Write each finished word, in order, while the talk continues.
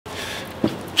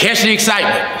Catch the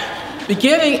excitement.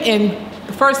 Beginning in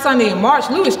the first Sunday in March,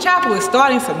 Lewis Chapel is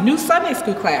starting some new Sunday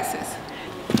school classes.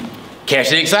 Catch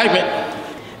the excitement.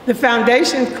 The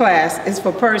foundation class is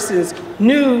for persons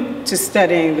new to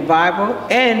studying the Bible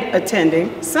and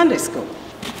attending Sunday school.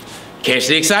 Catch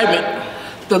the excitement.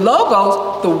 The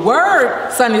Logos, the Word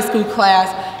Sunday school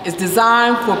class, is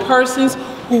designed for persons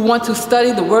who want to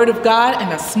study the Word of God in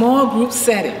a small group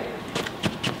setting.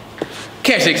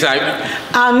 Catch the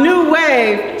excitement. Our New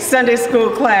Wave Sunday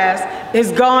school class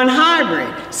is going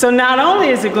hybrid. So not only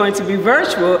is it going to be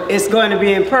virtual, it's going to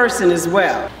be in person as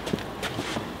well.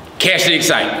 Catch the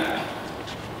excitement.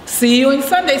 See you in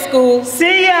Sunday school.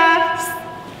 See ya!